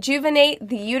 rejuvenate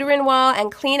the uterine wall, and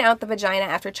clean out the vagina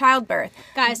after childbirth.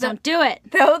 Guys, don't do it.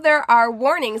 Though there are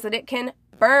warnings that it can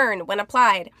burn when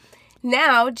applied.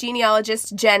 Now,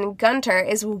 genealogist Jen Gunter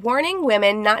is warning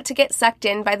women not to get sucked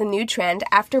in by the new trend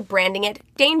after branding it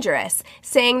dangerous,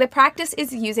 saying the practice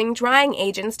is using drying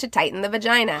agents to tighten the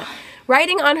vagina.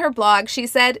 Writing on her blog, she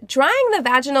said, drying the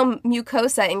vaginal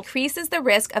mucosa increases the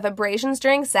risk of abrasions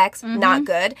during sex, not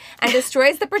good, and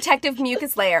destroys the protective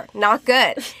mucus layer, not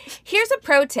good. Here's a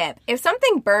pro tip. If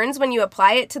something burns when you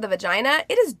apply it to the vagina,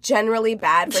 it is generally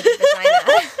bad for the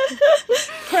vagina.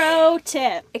 Pro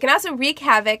tip. It can also wreak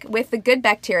havoc with the good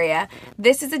bacteria.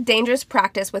 This is a dangerous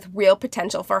practice with real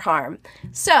potential for harm.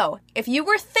 So, if you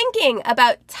were thinking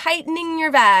about tightening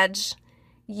your vag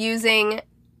using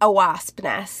a wasp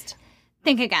nest,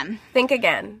 Think again. think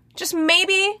again. Just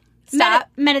maybe stop.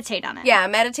 Meditate on it. Yeah,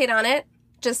 meditate on it.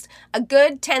 Just a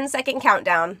good 10-second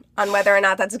countdown on whether or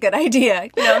not that's a good idea.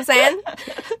 You know what I'm saying?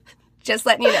 Just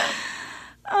letting you know.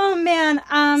 Oh,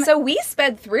 man. So we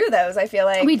sped through those, I feel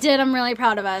like. We did. I'm really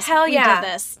proud of us. Hell yeah. We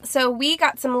did this. So we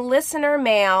got some listener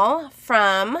mail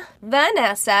from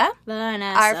Vanessa.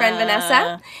 Our friend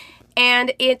Vanessa.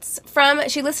 And it's from,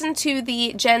 she listened to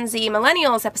the Gen Z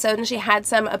Millennials episode and she had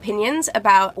some opinions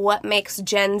about what makes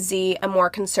Gen Z a more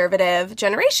conservative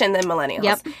generation than Millennials.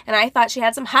 Yep. And I thought she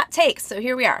had some hot takes, so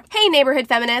here we are. Hey, neighborhood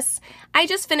feminists. I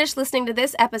just finished listening to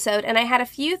this episode and I had a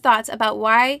few thoughts about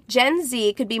why Gen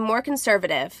Z could be more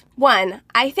conservative. One,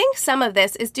 I think some of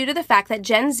this is due to the fact that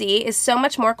Gen Z is so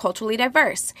much more culturally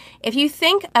diverse. If you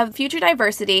think of future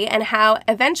diversity and how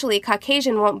eventually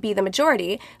Caucasian won't be the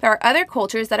majority, there are other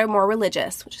cultures that are more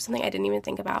religious, which is something I didn't even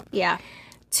think about. Yeah.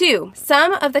 2,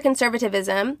 some of the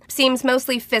conservatism seems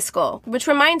mostly fiscal, which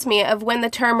reminds me of when the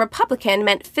term Republican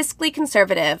meant fiscally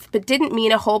conservative, but didn't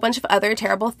mean a whole bunch of other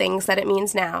terrible things that it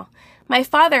means now. My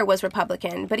father was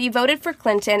Republican, but he voted for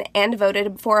Clinton and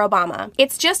voted for Obama.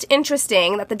 It's just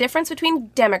interesting that the difference between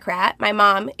Democrat, my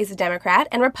mom is a Democrat,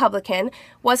 and Republican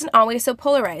wasn't always so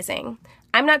polarizing.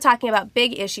 I'm not talking about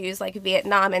big issues like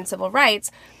Vietnam and civil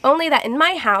rights, only that in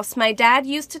my house, my dad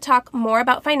used to talk more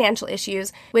about financial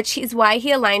issues, which is why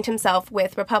he aligned himself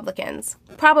with Republicans.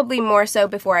 Probably more so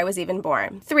before I was even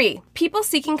born. 3, people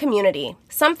seeking community.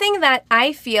 Something that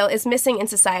I feel is missing in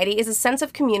society is a sense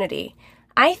of community.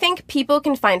 I think people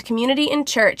can find community in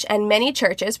church, and many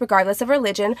churches, regardless of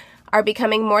religion, are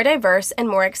becoming more diverse and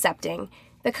more accepting.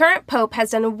 The current Pope has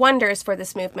done wonders for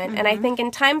this movement, and I think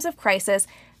in times of crisis,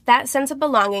 that sense of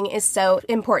belonging is so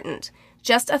important.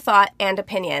 Just a thought and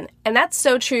opinion. And that's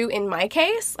so true in my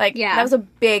case. Like, that was a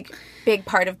big, big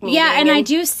part of me. Yeah, and I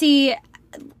do see,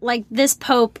 like, this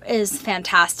Pope is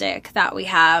fantastic that we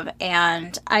have.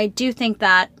 And I do think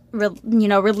that,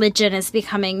 religion is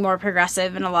becoming more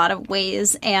progressive in a lot of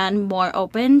ways and more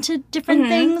open to different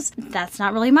things. That's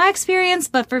not really my experience,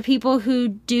 but for people who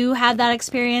do have that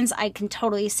experience, I can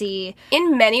totally see.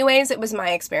 In many ways, it was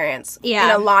my experience.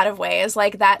 Yeah. In a lot of ways.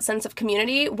 Like, that sense of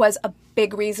community was a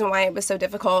big reason why it was so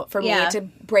difficult for me to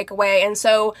break away. And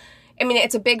so, I mean,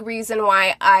 it's a big reason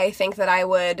why I think that I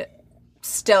would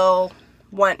still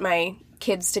want my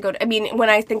kids to go to, I mean,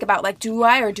 when I think about, like, do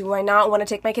I or do I not want to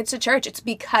take my kids to church, it's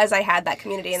because I had that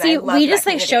community and I loved we just that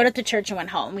like community. showed up to church and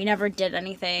went home. We never did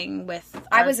anything with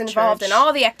I was involved in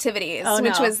all the activities,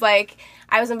 which was like,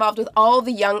 I was involved with all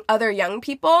the other young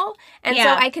people. And so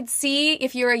I could see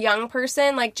if you're a young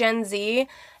person like Gen Z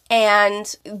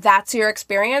and that's your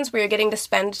experience where you're getting to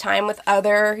spend time with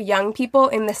other young people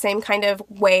in the same kind of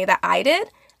way that I did,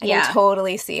 I can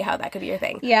totally see how that could be your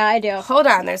thing. Yeah, I do. Hold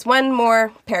on. There's one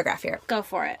more paragraph here. Go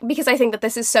for it. Because I think that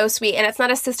this is so sweet. And it's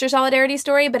not a sister solidarity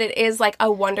story, but it is like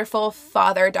a wonderful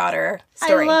father-daughter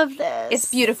story. I love this.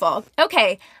 It's beautiful.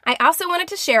 Okay. I also wanted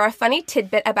to share a funny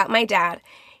tidbit about my dad.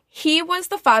 He was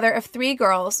the father of 3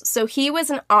 girls, so he was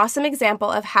an awesome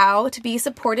example of how to be a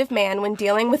supportive man when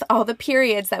dealing with all the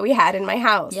periods that we had in my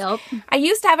house. Yep. I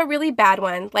used to have a really bad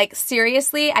one. Like,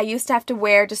 seriously, I used to have to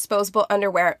wear disposable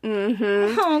underwear.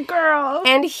 Mm-hmm. Oh, girl.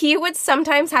 And he would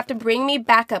sometimes have to bring me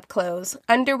backup clothes,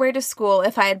 underwear to school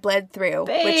if I had bled through,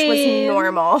 which was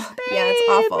normal. Yeah, it's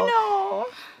awful. No.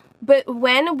 But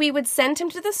when we would send him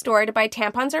to the store to buy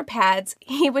tampons or pads,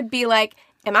 he would be like,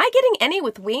 "Am I getting any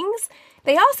with wings?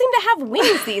 They all seem to have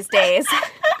wings these days."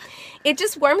 It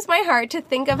just warms my heart to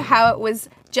think of how it was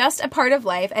just a part of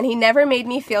life, and he never made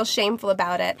me feel shameful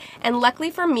about it. And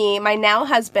luckily for me, my now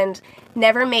husband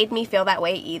never made me feel that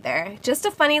way either. Just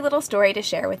a funny little story to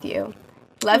share with you.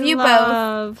 Love you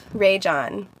both. Ray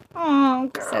John. Oh,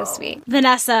 girl. So sweet.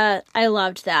 Vanessa, I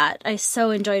loved that. I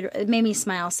so enjoyed it. It made me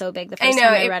smile so big the first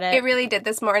time I read it. It really did.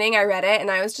 This morning I read it,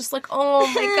 and I was just like, oh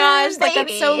my gosh, like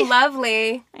that's so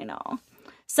lovely. I know.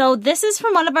 So this is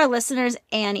from one of our listeners,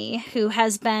 Annie, who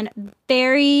has been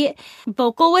very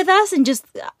vocal with us and just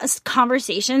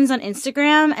conversations on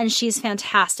Instagram, and she's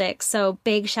fantastic. So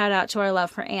big shout out to our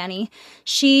love for Annie.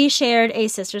 She shared a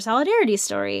sister solidarity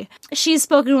story. She's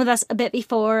spoken with us a bit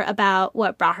before about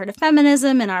what brought her to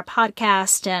feminism in our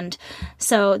podcast, and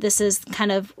so this is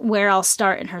kind of where I'll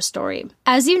start in her story.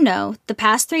 As you know, the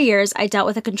past 3 years, I dealt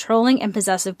with a controlling and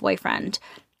possessive boyfriend.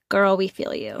 Girl, we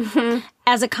feel you.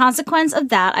 As a consequence of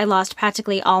that, I lost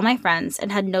practically all my friends and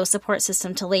had no support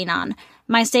system to lean on.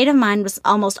 My state of mind was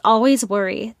almost always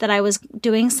worry that I was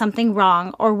doing something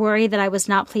wrong or worry that I was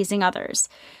not pleasing others.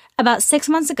 About 6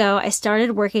 months ago, I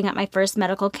started working at my first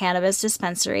medical cannabis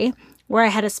dispensary, where I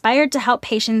had aspired to help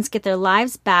patients get their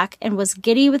lives back and was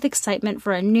giddy with excitement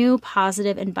for a new,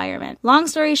 positive environment. Long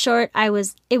story short, it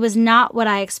was not what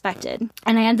I expected,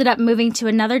 and I ended up moving to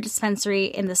another dispensary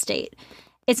in the state.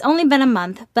 It's only been a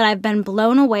month, but I've been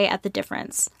blown away at the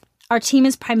difference. Our team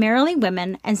is primarily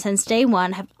women, and since day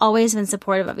one have always been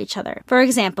supportive of each other. For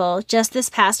example, just this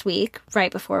past week,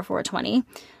 right before 420,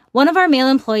 one of our male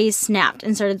employees snapped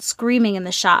and started screaming in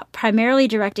the shop, primarily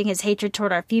directing his hatred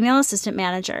toward our female assistant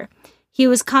manager. He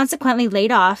was consequently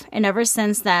laid off, and ever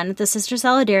since then, the sister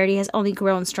solidarity has only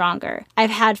grown stronger. I've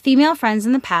had female friends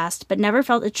in the past, but never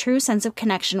felt a true sense of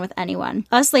connection with anyone.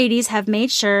 Us ladies have made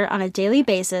sure on a daily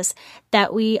basis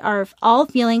that we are all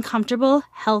feeling comfortable,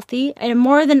 healthy, and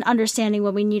more than understanding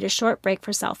when we need a short break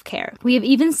for self-care. We have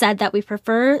even said that we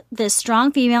prefer this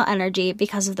strong female energy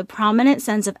because of the prominent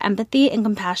sense of empathy and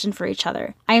compassion for each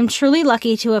other. I am truly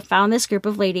lucky to have found this group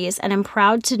of ladies, and I'm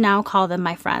proud to now call them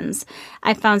my friends.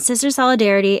 I found sister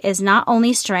solidarity is not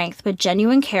only strength, but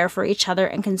genuine care for each other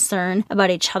and concern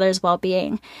about each other's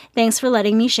well-being. Thanks for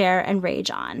letting me share and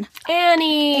rage on.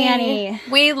 Annie.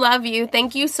 We love you.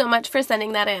 Thank you so much for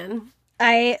sending that in.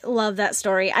 I love that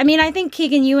story. I mean, I think,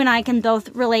 Keegan, you and I can both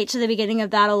relate to the beginning of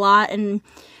that a lot, and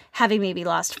having maybe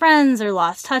lost friends or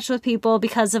lost touch with people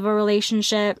because of a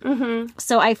relationship. Mm-hmm.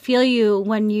 So I feel you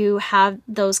when you have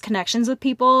those connections with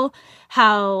people,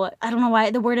 how, I don't know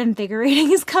why the word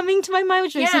invigorating is coming to my mind,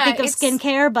 which makes me think of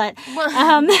skincare, but...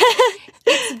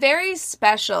 It's very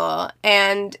special,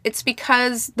 and it's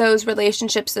because those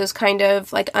relationships, those kind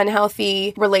of like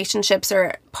unhealthy relationships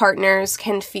or partners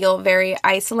can feel very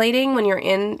isolating when you're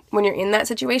in that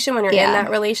situation, when you're in that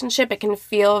relationship. It can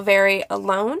feel very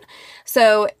alone.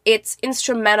 So it's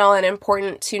instrumental and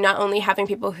important to not only having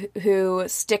people who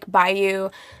stick by you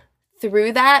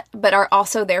through that, but are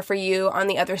also there for you on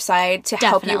the other side to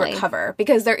help you recover.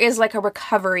 Because there is like a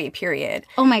recovery period.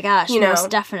 Oh my gosh, most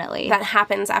definitely. That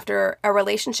happens after a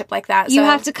relationship like that. You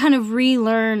have to kind of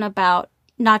relearn about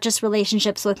not just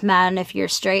relationships with men if you're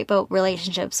straight, but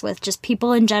relationships with just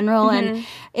people in general, and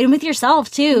with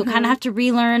yourself too. Kind of have to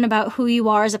relearn about who you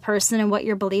are as a person and what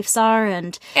your beliefs are,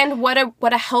 and what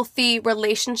a healthy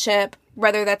relationship,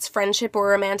 whether that's friendship or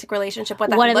romantic relationship,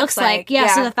 what it looks like.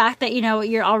 Yeah, so the fact that,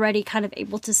 you're already kind of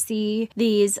able to see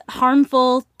these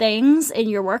harmful things in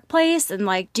your workplace and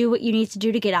like do what you need to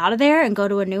do to get out of there and go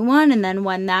to a new one. And then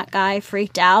when that guy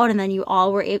freaked out and then you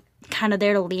all were kind of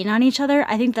there to lean on each other,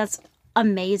 I think that's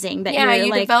amazing that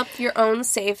you developed your own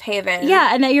safe haven.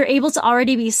 Yeah, and that you're able to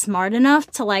already be smart enough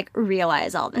to like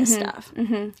realize all this stuff.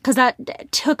 Because that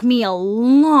took me a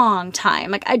long time.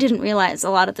 Like I didn't realize a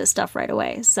lot of this stuff right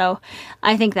away. So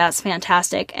I think that's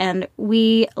fantastic, and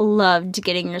we loved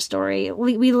getting your story.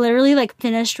 We literally like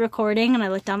finished recording, and I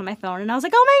looked down at my phone, and I was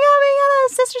like, oh my god,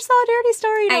 Sister Solidarity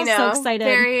story. And I was know. So excited.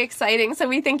 Very exciting. So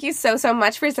we thank you so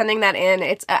much for sending that in.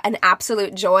 It's an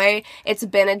absolute joy. It's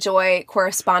been a joy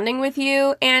corresponding with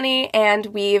you, Annie, and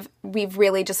we've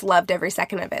really just loved every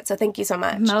second of it. So thank you so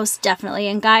much. Most definitely.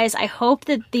 And guys, I hope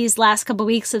that these last couple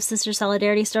weeks of Sister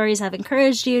Solidarity stories have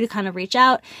encouraged you to kind of reach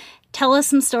out, tell us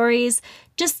some stories,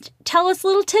 just tell us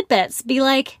little tidbits. Be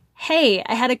like, hey,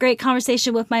 I had a great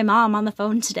conversation with my mom on the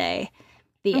phone today.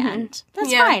 The end.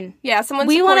 That's fine. Yeah, someone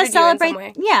we want to celebrate. You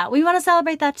in some way. Yeah, we want to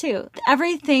celebrate that too.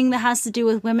 Everything that has to do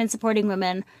with women supporting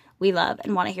women, we love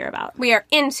and want to hear about. We are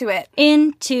into it.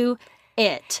 Into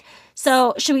it.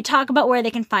 So, should we talk about where they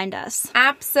can find us?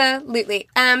 Absolutely.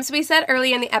 So we said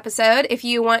early in the episode, if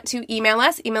you want to email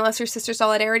us your Sister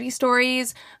Solidarity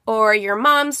stories or your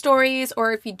mom stories,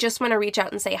 or if you just want to reach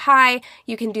out and say hi,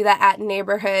 you can do that at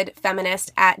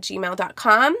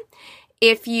neighborhoodfeminist@gmail.com.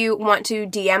 If you want to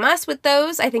DM us with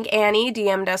those, I think Annie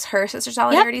DM'd us her Sister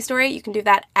Solidarity story. You can do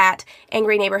that at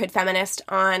Angry Neighborhood Feminist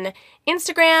on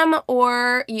Instagram,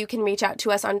 or you can reach out to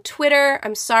us on Twitter.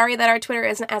 I'm sorry that our Twitter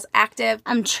isn't as active.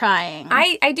 I'm trying.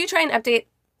 I do try and update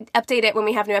it when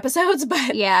we have new episodes,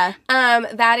 but yeah.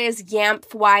 That is YANF,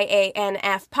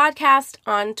 YANF podcast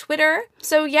on Twitter.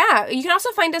 So yeah, you can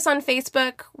also find us on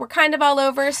Facebook. We're kind of all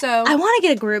over, so I want to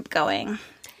get a group going.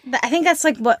 I think that's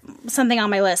like something on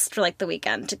my list for like the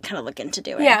weekend to kind of look into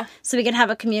doing. Yeah. So we can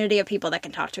have a community of people that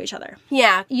can talk to each other.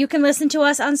 Yeah. You can listen to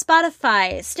us on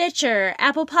Spotify, Stitcher,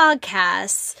 Apple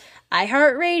Podcasts,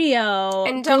 iHeartRadio,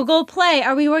 and Google Play.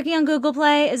 Are we working on Google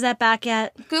Play? Is that back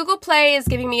yet? Google Play is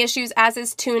giving me issues, as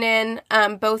is TuneIn.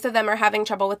 Both of them are having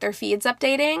trouble with their feeds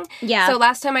updating. Yeah. So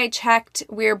last time I checked,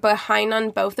 we're behind on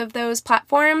both of those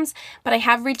platforms, but I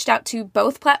have reached out to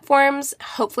both platforms.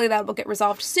 Hopefully that will get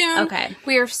resolved soon. Okay.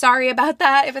 We are sorry about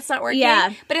that if it's not working.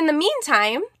 Yeah. But in the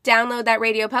meantime, download that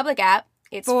Radio Public app.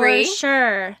 It's free. For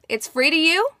sure. It's free to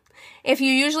you. If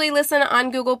you usually listen on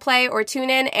Google Play or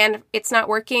TuneIn and it's not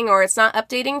working or it's not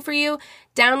updating for you,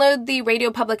 download the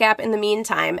Radio Public app in the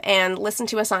meantime and listen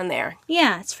to us on there.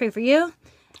 Yeah, it's free for you.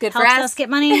 Good for Helps us. us get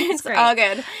money. It's great. All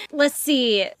good. Let's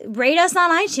see. Rate us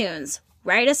on iTunes.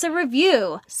 Write us a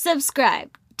review.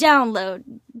 Subscribe. Download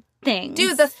things.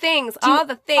 Do the things. All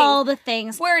the things. All the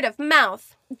things. Word of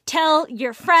mouth. Tell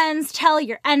your friends. Tell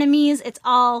your enemies. It's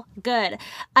all good.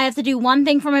 I have to do one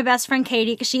thing for my best friend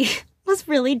Katie because she was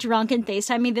really drunk and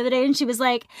FaceTimed me the other day, and she was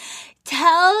like,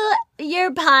 tell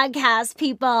your podcast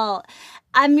people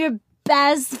I'm your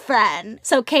best friend.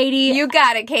 So Katie, you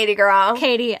got it, Katie girl.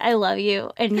 Katie, I love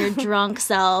you and your drunk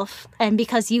self, and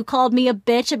because you called me a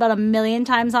bitch about 1,000,000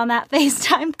 times on that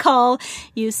FaceTime call,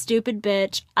 you stupid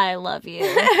bitch, I love you.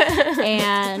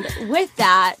 And with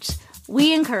that,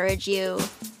 we encourage you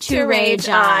to rage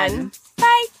on.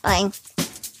 Bye. Bye.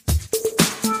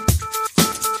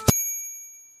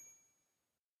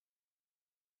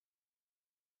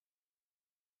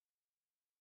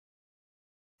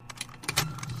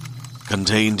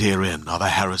 Contained herein are the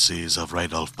heresies of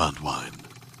Radolf Burntwine,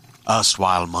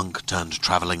 erstwhile monk turned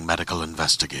traveling medical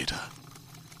investigator.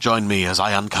 Join me as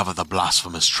I uncover the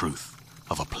blasphemous truth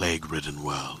of a plague-ridden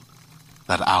world,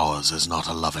 that ours is not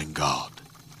a loving God,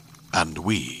 and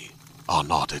we are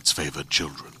not its favored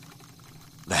children.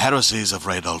 The heresies of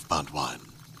Radolf Burntwine,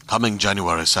 coming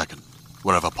January 2nd,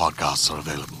 wherever podcasts are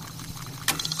available.